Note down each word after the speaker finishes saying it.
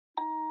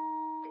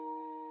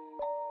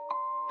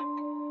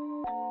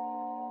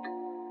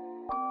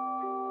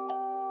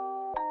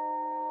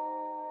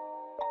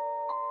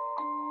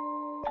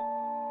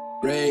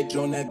Rage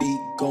on that beat,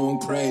 going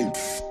crazy.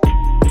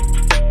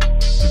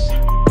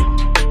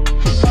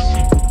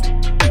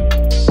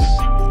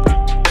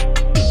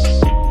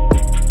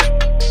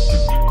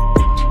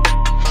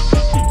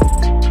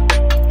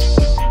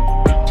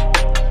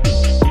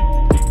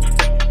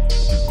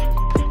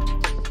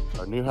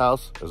 Our new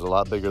house is a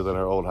lot bigger than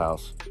our old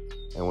house.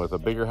 And with a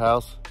bigger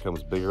house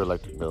comes bigger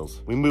electric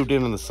bills. We moved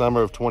in the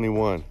summer of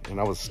 21, and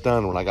I was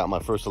stunned when I got my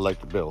first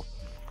electric bill,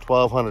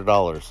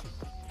 $1,200.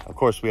 Of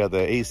course, we had the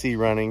AC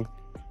running,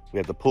 we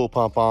had the pool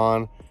pump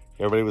on,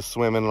 everybody was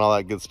swimming and all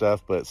that good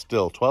stuff, but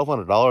still,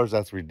 $1,200,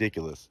 that's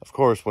ridiculous. Of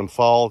course, when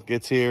fall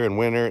gets here and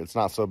winter, it's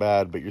not so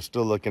bad, but you're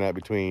still looking at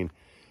between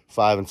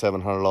 $500 and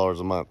 $700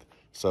 a month.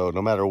 So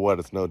no matter what,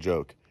 it's no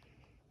joke.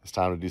 It's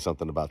time to do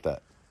something about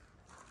that.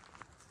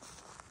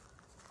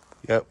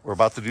 Yep, we're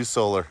about to do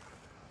solar.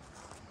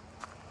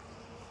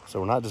 So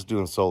we're not just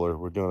doing solar,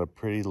 we're doing a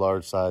pretty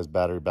large size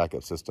battery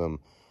backup system.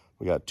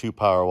 We got 2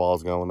 power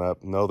walls going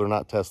up. No, they're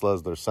not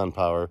Teslas, they're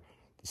Sunpower,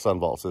 the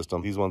Sunvault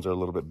system. These ones are a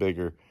little bit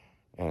bigger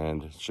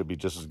and should be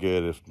just as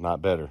good, if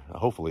not better.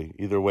 Hopefully,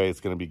 either way,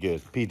 it's gonna be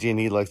good.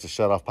 PG&E likes to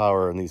shut off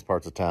power in these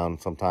parts of town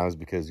sometimes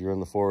because you're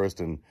in the forest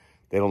and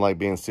they don't like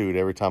being sued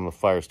every time a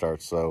fire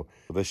starts. So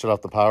they shut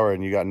off the power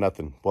and you got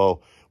nothing.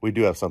 Well, we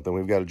do have something,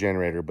 we've got a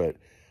generator, but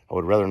I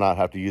would rather not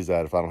have to use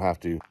that if I don't have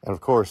to. And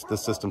of course,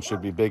 this system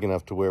should be big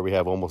enough to where we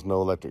have almost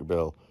no electric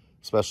bill,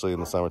 especially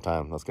in the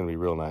summertime. That's gonna be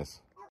real nice.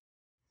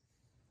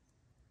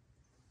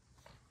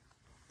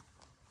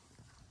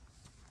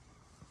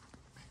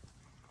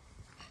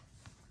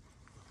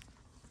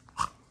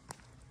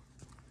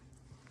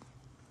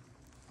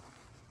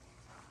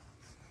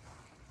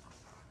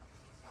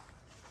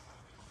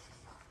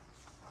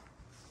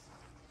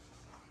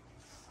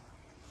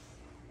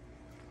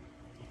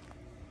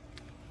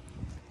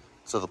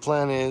 So the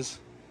plan is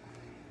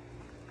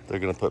they're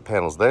gonna put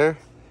panels there,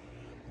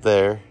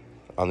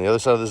 on the other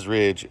side of this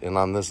ridge, and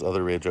on this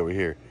other ridge over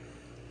here.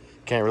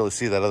 Can't really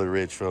see that other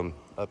ridge from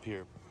up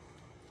here.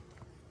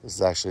 This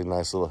is actually a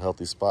nice little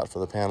healthy spot for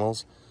the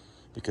panels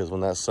because when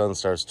that sun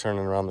starts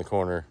turning around the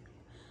corner,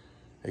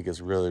 it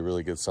gets really,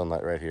 really good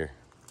sunlight right here.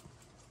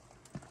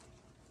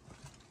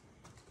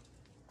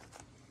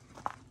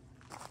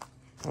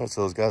 All right,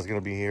 so those guys are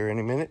gonna be here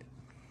any minute.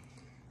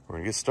 We're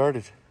gonna get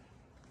started.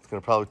 It's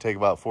gonna probably take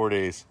about 4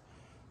 days.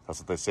 That's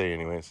what they say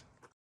anyways.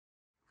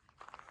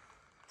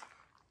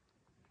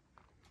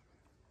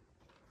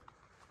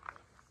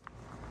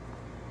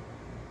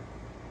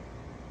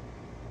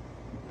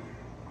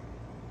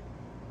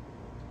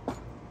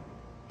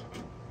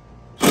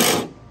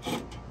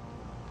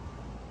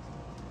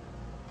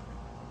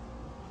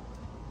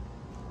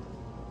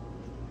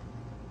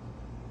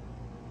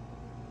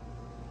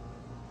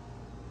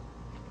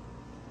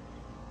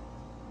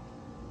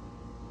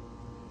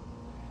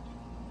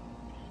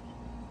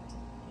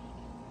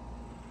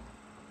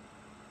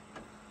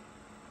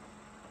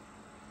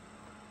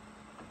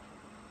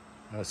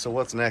 So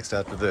what's next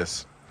after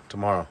this?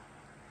 Tomorrow?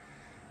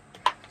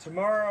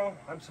 Tomorrow,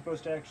 I'm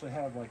supposed to actually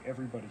have like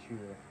everybody here.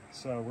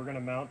 So we're gonna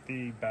mount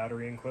the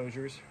battery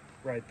enclosures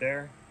right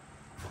there.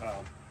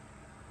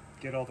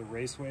 Get all the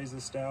raceways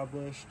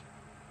established.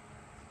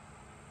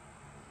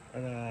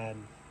 And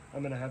then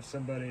I'm gonna have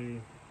somebody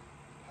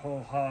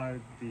whole hog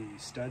the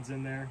studs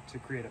in there to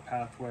create a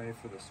pathway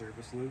for the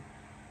service loop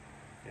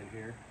in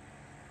here.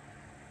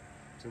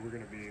 So we're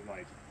gonna be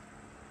like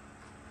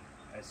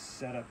as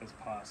set up as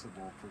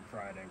possible for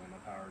Friday when the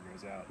power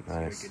goes out.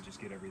 Nice. So we can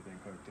just get everything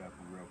hooked up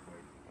real quick.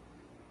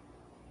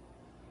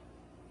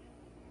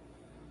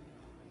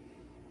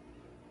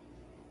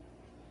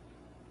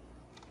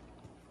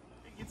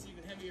 It gets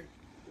even heavier.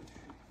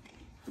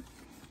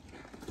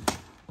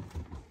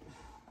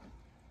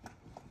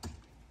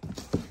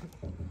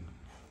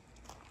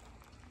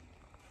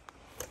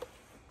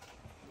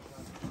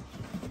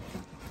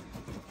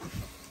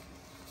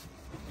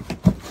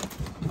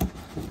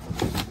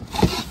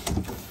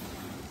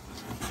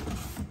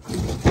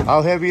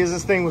 How heavy is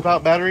this thing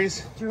without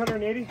batteries?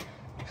 280.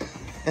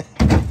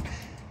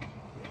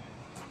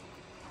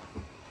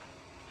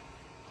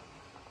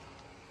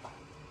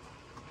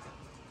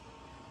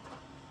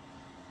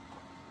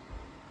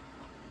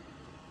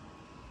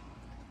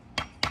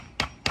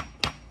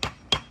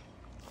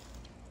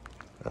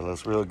 That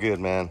looks real good,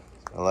 man.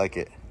 I like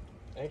it.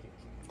 Thank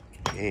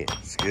you. Yeah,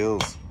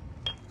 skills.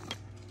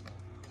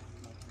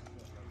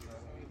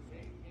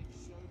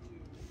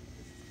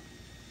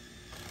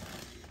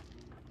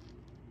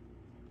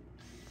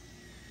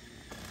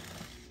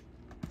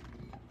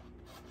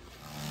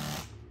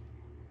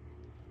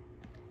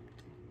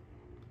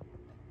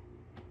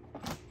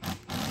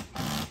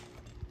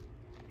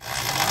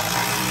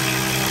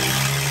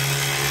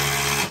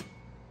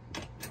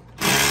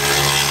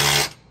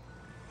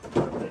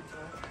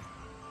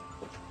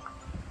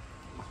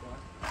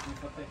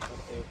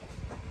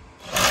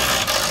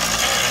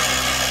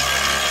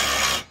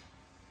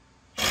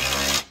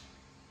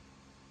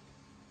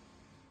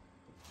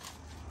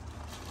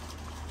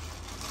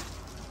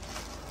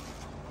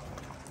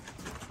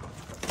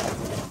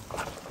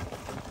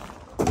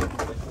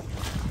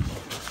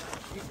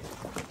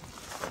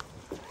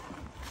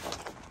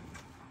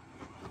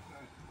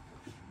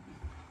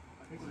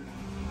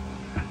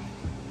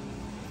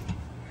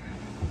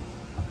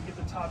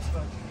 top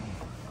spoke.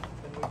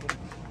 And we can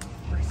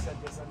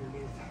preset this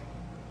underneath.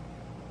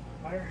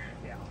 Higher?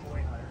 Yeah,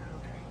 way higher.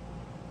 Okay.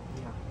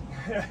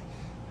 Yeah.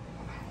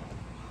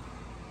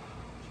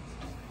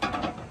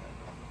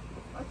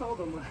 I told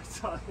him when I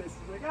saw this,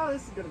 he's like, oh,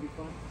 this is going to be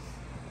fun.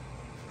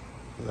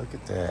 Look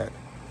at that.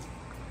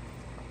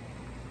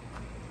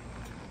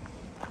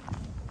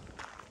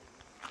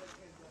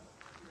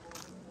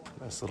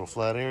 Nice little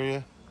flat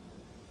area.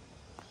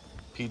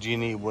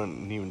 PG&E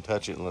wouldn't even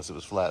touch it unless it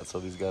was flat, so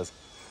these guys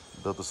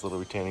built this little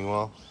retaining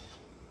wall.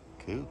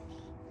 Cool.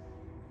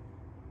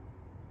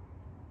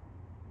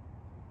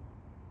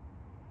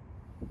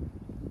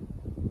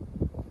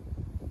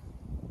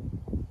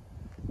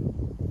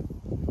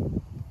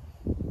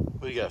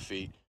 What do you got,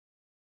 feet?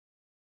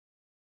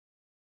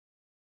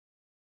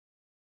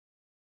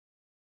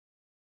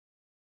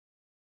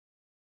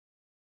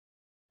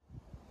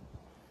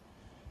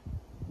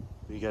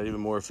 You got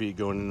even more feet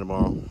going in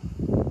tomorrow.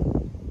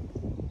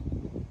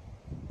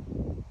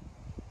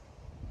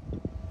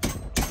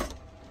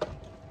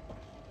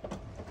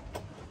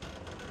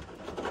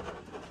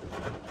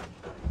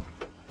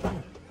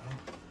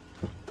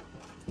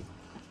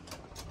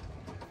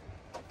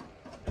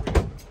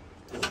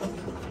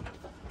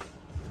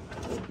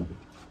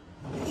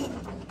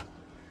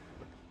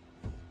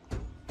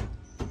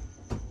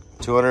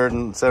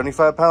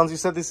 £275, you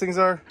said these things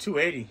are?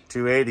 280.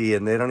 280,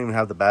 and they don't even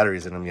have the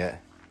batteries in them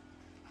yet.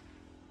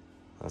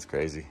 That's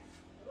crazy.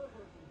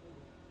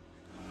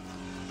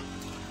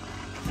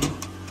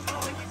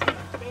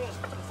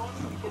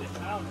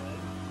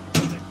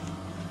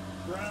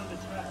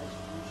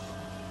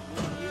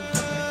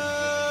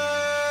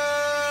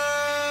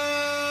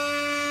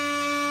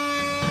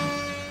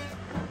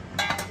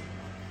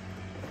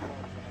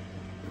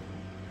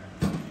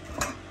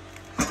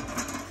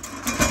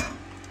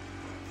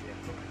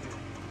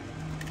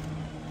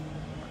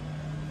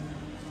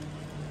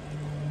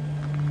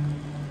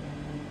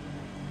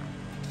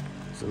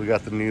 So we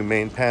got the new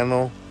main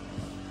panel.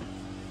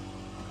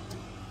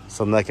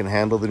 Something that can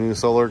handle the new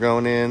solar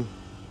going in.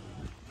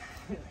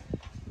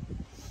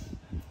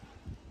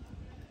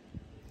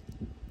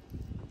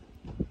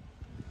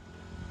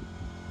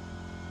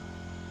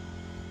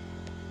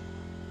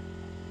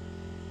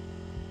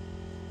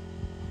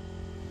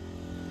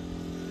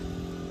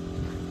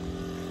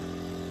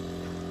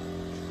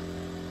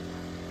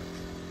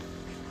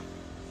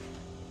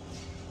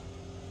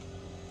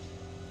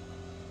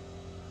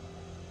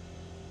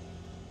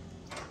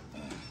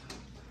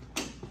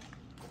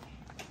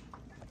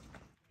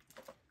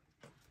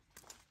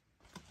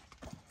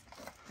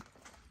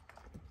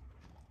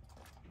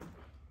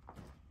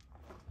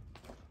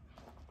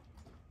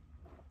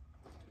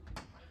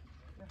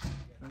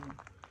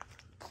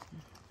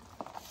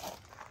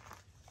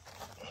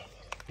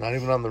 Not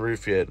even on the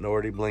roof yet, and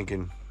already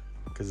blinking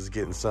because it's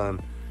getting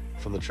sun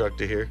from the truck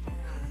to here.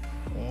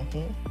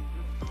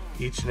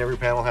 Each and every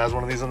panel has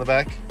one of these on the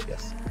back?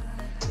 Yes.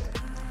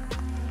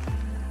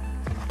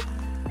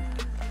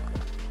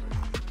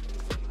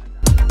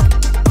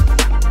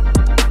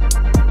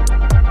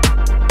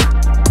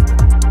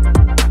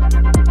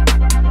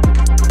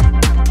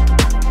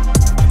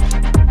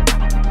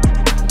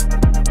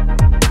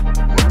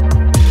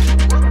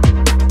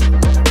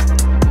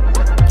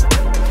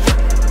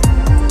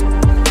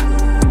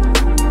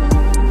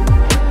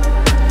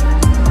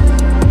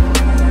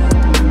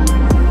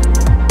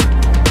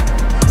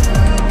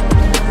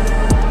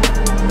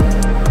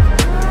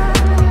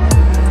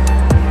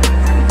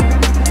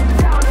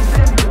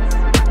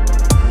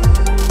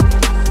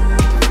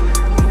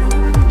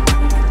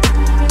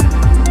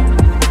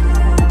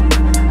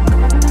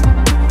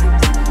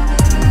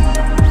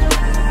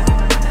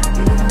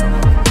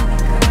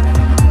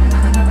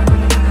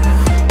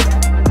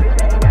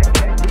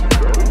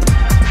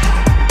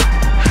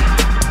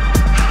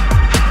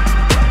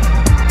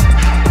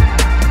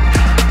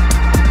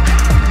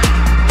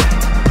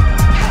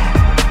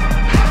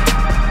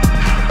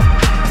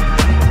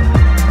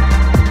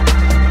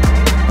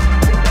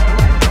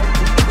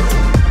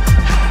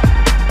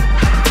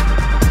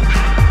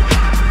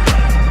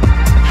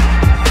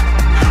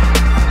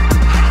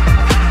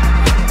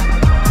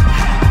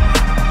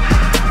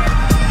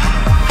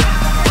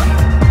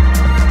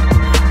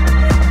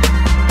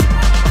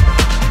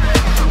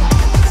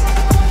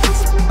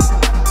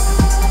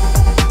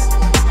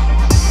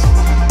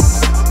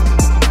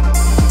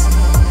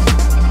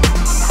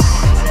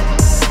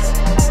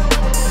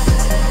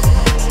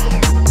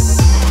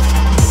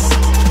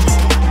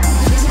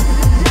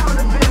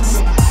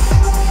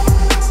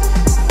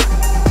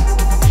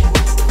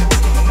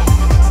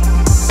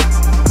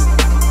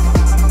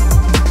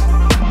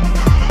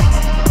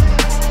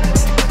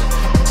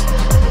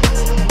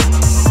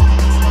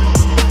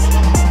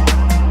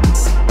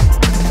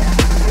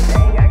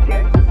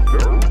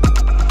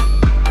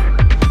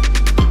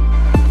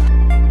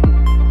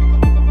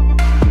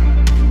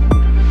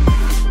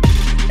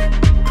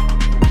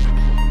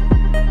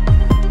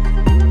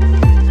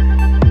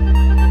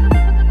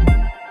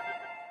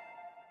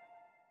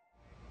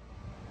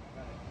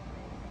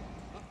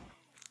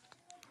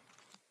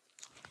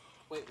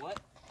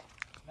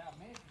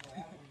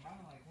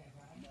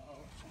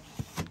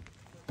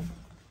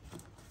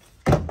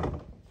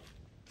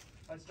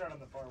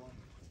 one.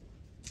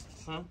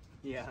 Huh?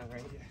 Yeah,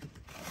 right.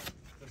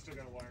 I still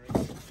gotta wire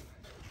it.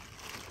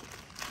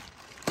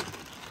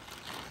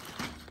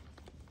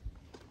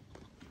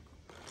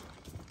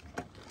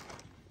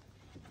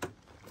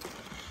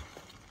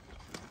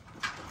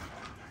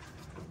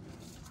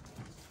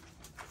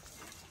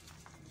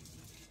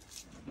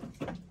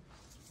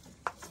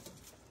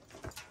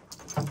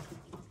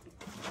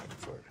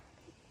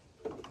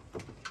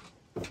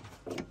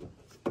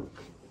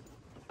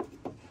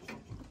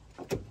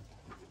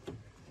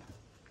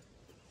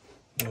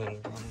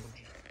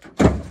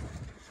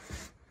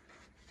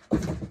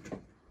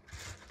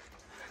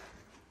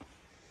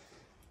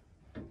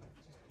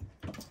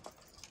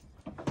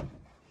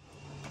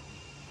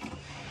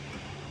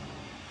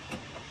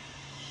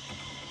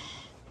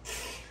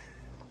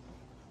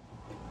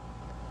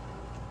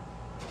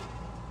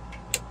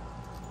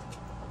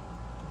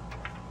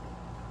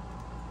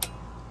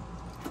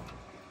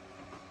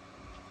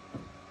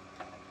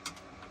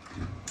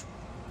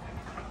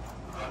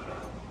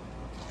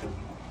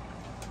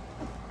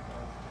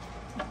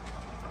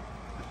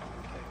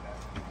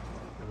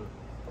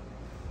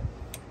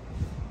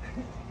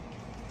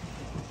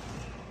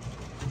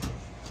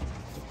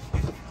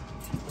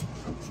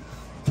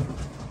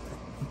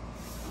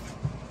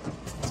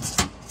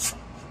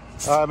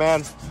 All right,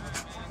 man.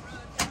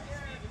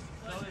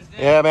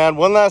 Yeah, man.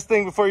 One last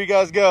thing before you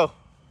guys go.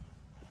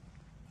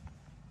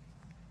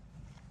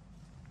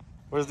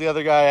 Where's the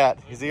other guy at?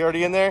 Is he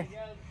already in there?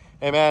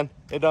 Hey, man,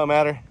 it don't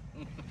matter.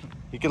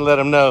 You can let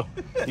him know.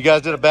 You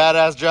guys did a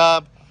badass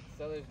job.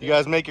 You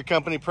guys make your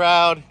company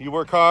proud. You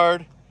work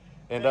hard.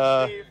 And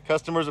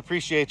customers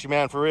appreciate you,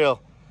 man, for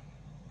real.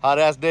 Hot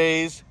ass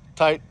days,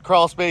 tight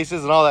crawl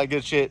spaces, and all that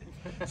good shit.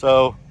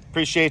 So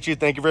appreciate you.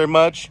 Thank you very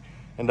much.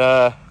 And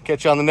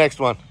catch you on the next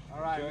one. All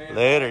right, man.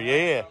 Later.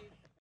 Yeah.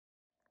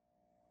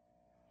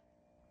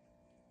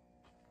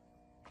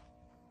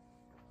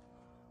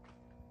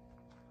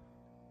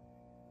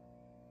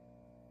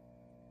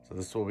 So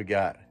this is what we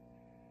got.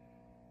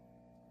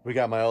 We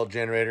got my old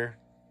generator.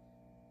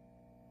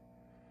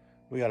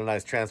 We got a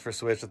nice transfer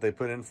switch that they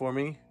put in for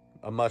me.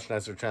 A much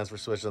nicer transfer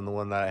switch than the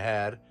one that I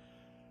had.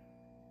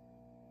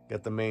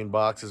 Got the main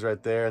boxes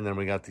right there, and then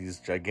we got these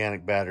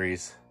gigantic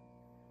batteries.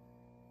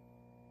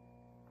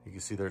 You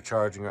can see they're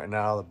charging right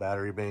now. The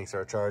battery banks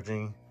are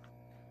charging.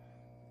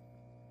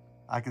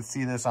 I can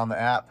see this on the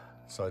app,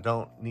 so I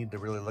don't need to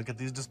really look at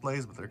these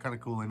displays, but they're kind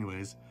of cool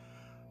anyways.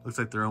 Looks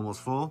like they're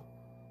almost full.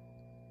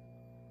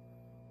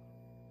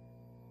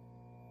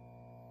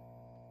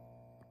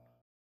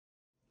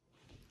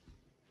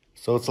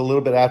 So it's a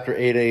little bit after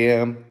 8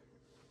 a.m.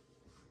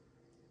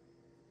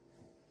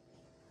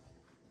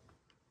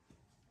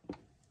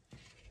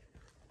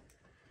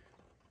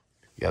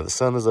 Yeah, the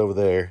sun is over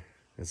there.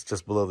 It's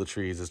just below the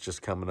trees. It's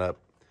just coming up.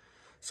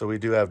 So we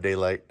do have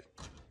daylight,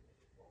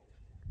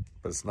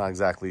 but it's not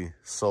exactly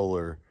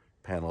solar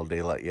panel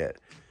daylight yet.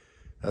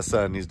 That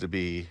sun needs to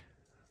be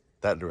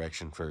that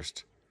direction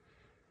first.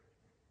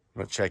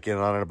 I'm gonna check in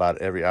on it about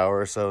every hour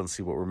or so and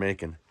see what we're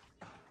making.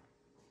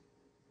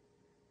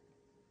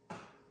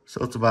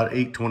 So it's about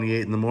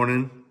 8:28 in the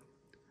morning.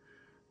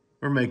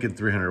 We're making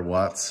 300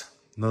 watts.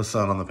 No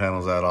sun on the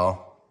panels at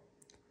all.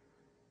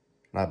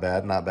 Not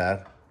bad, not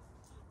bad.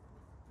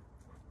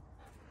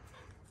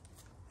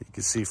 You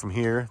can see from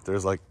here,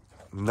 there's like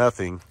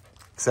nothing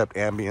except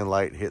ambient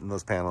light hitting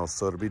those panels.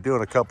 So it'll be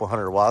doing a couple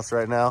 100 watts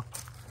right now.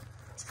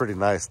 It's pretty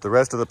nice. The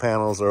rest of the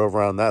panels are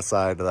over on that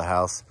side of the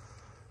house.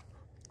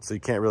 So you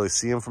can't really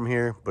see them from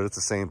here, but it's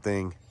the same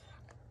thing.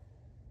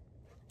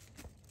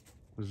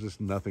 There's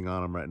just nothing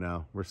on them right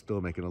now. We're still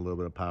making a little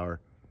bit of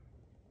power.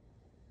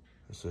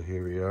 So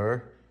here we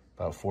are,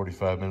 about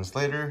 45 minutes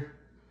later,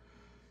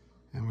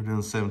 and we're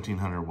doing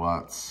 1,700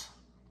 watts.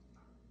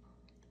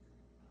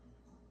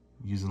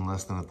 Using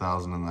less than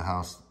 1,000 in the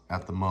house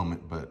at the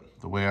moment, but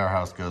the way our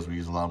house goes, we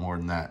use a lot more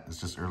than that. It's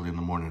just early in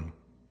the morning.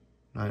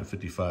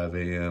 9:55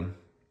 a.m.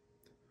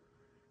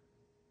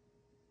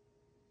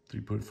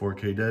 3.4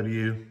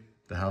 kW.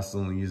 The house is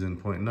only using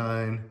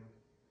 0.9.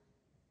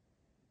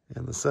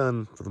 And the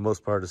sun, for the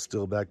most part, is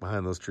still back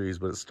behind those trees,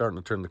 but it's starting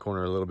to turn the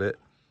corner a little bit.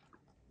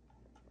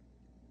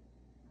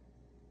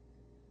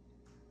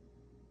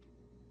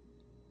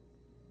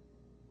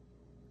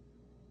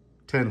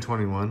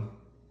 $10.21.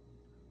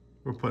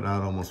 We're putting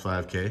out almost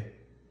 5K.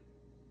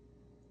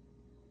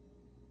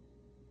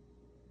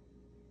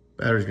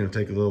 Battery's gonna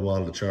take a little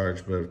while to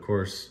charge, but of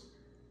course,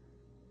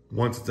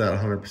 once it's at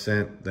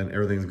 100%, then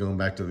everything's going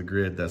back to the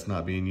grid that's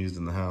not being used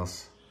in the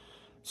house.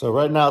 So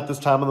right now at this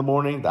time of the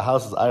morning, the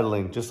house is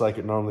idling just like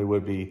it normally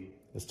would be.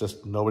 It's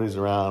just nobody's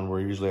around.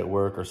 We're usually at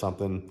work or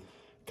something.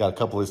 Got a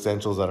couple of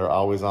essentials that are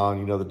always on,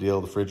 you know the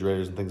deal, the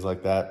refrigerators and things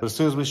like that. But as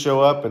soon as we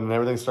show up and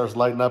everything starts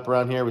lighting up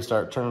around here, we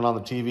start turning on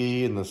the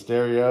TV and the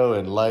stereo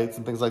and lights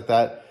and things like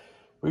that.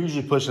 We're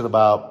usually pushing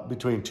about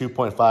between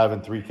 2.5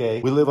 and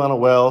 3K. We live on a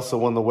well, so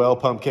when the well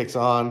pump kicks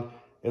on,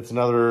 it's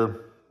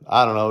another,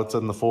 I don't know, it's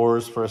in the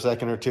 4s for a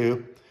second or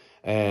two.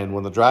 And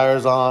when the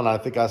dryer's on, I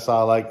think I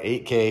saw like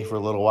 8K for a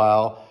little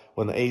while.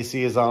 When the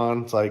AC is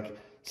on, it's like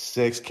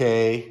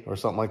 6K or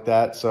something like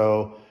that.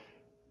 So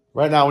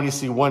right now when you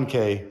see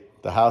 1K,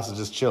 the house is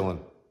just chilling.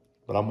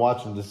 But I'm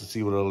watching just to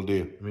see what it'll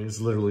do. I mean,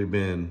 it's literally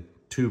been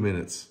 2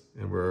 minutes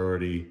and we're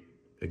already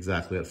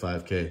exactly at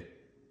 5K.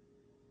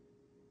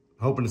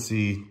 Hoping to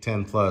see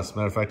 10 plus.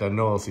 Matter of fact, I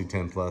know I'll see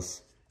 10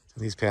 plus.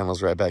 These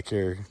panels right back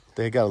here,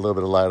 they got a little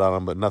bit of light on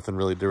them, but nothing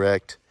really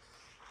direct.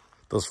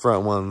 Those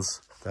front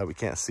ones that we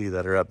can't see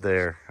that are up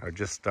there are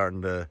just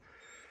starting to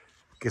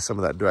get some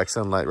of that direct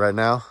sunlight right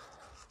now.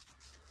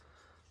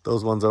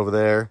 Those ones over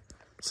there,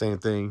 same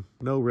thing.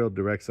 No real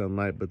direct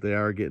sunlight, but they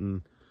are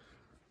getting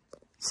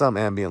some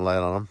ambient light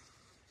on them.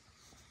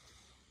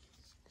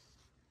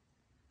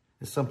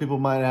 Some people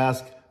might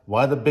ask,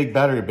 why the big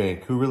battery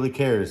bank? Who really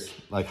cares?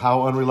 Like,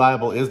 how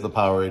unreliable is the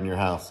power in your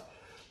house?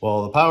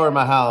 Well, the power in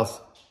my house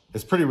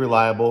is pretty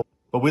reliable,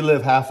 but we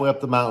live halfway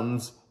up the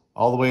mountains,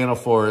 all the way in a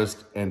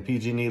forest, and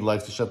PG&E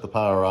likes to shut the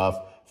power off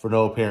for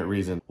no apparent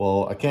reason.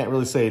 Well, I can't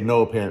really say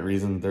no apparent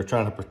reason. They're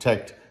trying to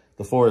protect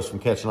the forest from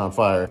catching on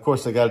fire. Of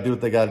course, they got to do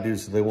what they got to do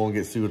so they won't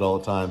get sued all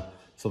the time.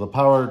 So the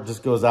power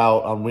just goes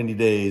out on windy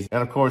days.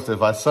 And of course,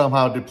 if I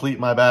somehow deplete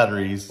my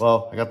batteries,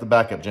 well, I got the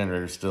backup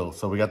generator still.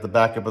 So we got the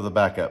backup of the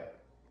backup.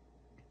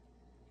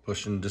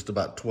 Pushing just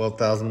about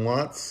 12,000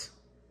 watts.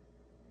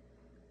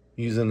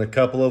 Using a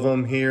couple of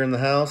them here in the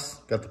house.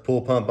 Got the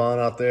pool pump on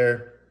out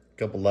there. A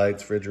couple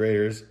lights,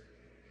 refrigerators.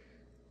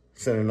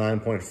 Center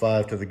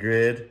 9.5 to the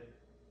grid.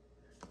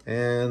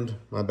 And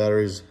my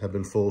batteries have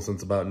been full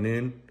since about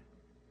noon.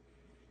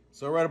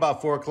 So right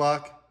about 4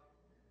 o'clock,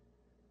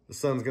 the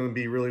sun's gonna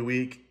be really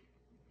weak.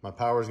 My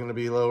power's gonna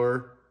be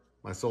lower.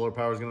 My solar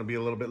power is gonna be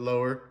a little bit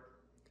lower.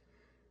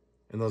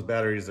 And those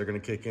batteries are gonna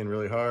kick in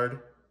really hard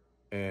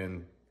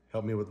and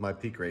help me with my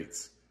peak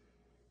rates.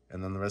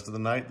 And then the rest of the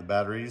night, the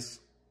batteries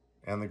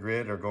and the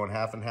grid are going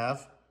half and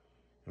half,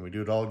 and we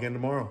do it all again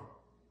tomorrow.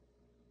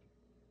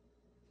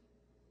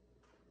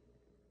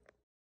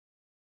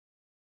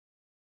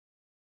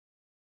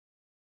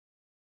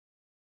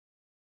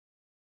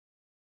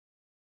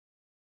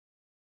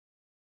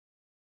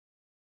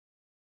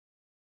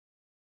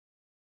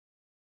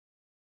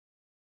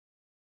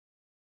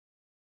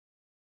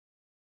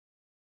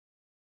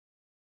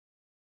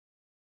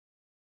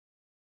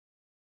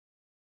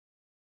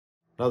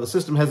 Now the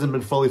system hasn't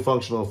been fully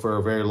functional for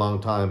a very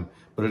long time,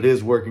 but it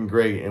is working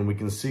great, and we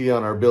can see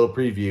on our build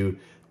preview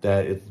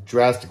that it's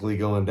drastically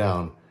going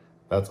down.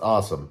 That's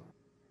awesome.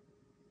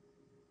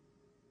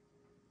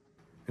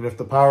 And if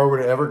the power were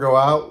to ever go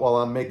out while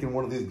I'm making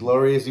one of these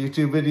glorious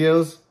YouTube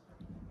videos,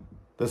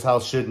 this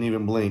house shouldn't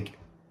even blink.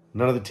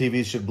 None of the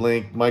TVs should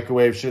blink,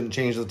 microwave shouldn't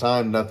change the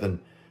time, nothing.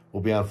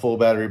 We'll be on full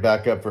battery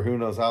backup for who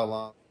knows how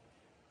long.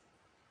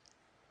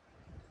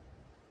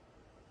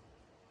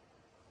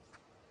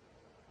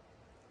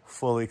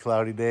 Fully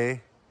cloudy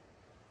day.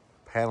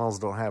 Panels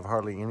don't have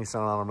hardly any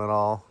sun on them at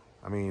all.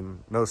 I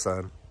mean, no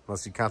sun,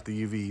 unless you count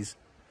the UVs.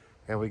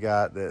 And we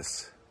got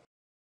this.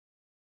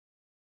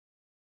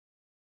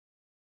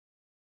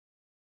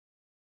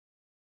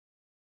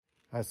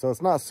 All right, so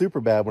it's not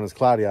super bad when it's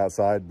cloudy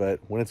outside, but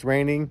when it's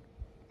raining,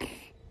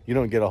 you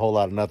don't get a whole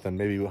lot of nothing.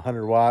 Maybe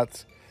 100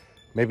 watts,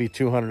 maybe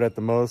 200 at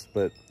the most,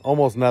 but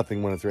almost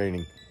nothing when it's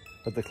raining.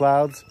 But the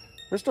clouds,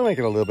 we're still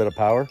making a little bit of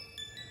power.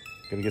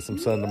 Gonna get some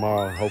sun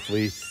tomorrow, and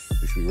hopefully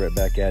we should be right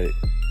back at it.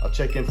 I'll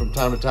check in from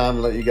time to time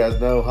and let you guys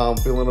know how I'm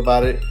feeling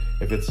about it,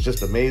 if it's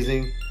just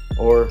amazing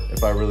or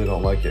if I really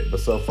don't like it.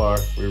 But so far,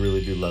 we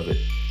really do love it.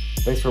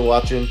 Thanks for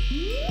watching,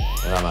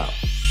 and I'm out.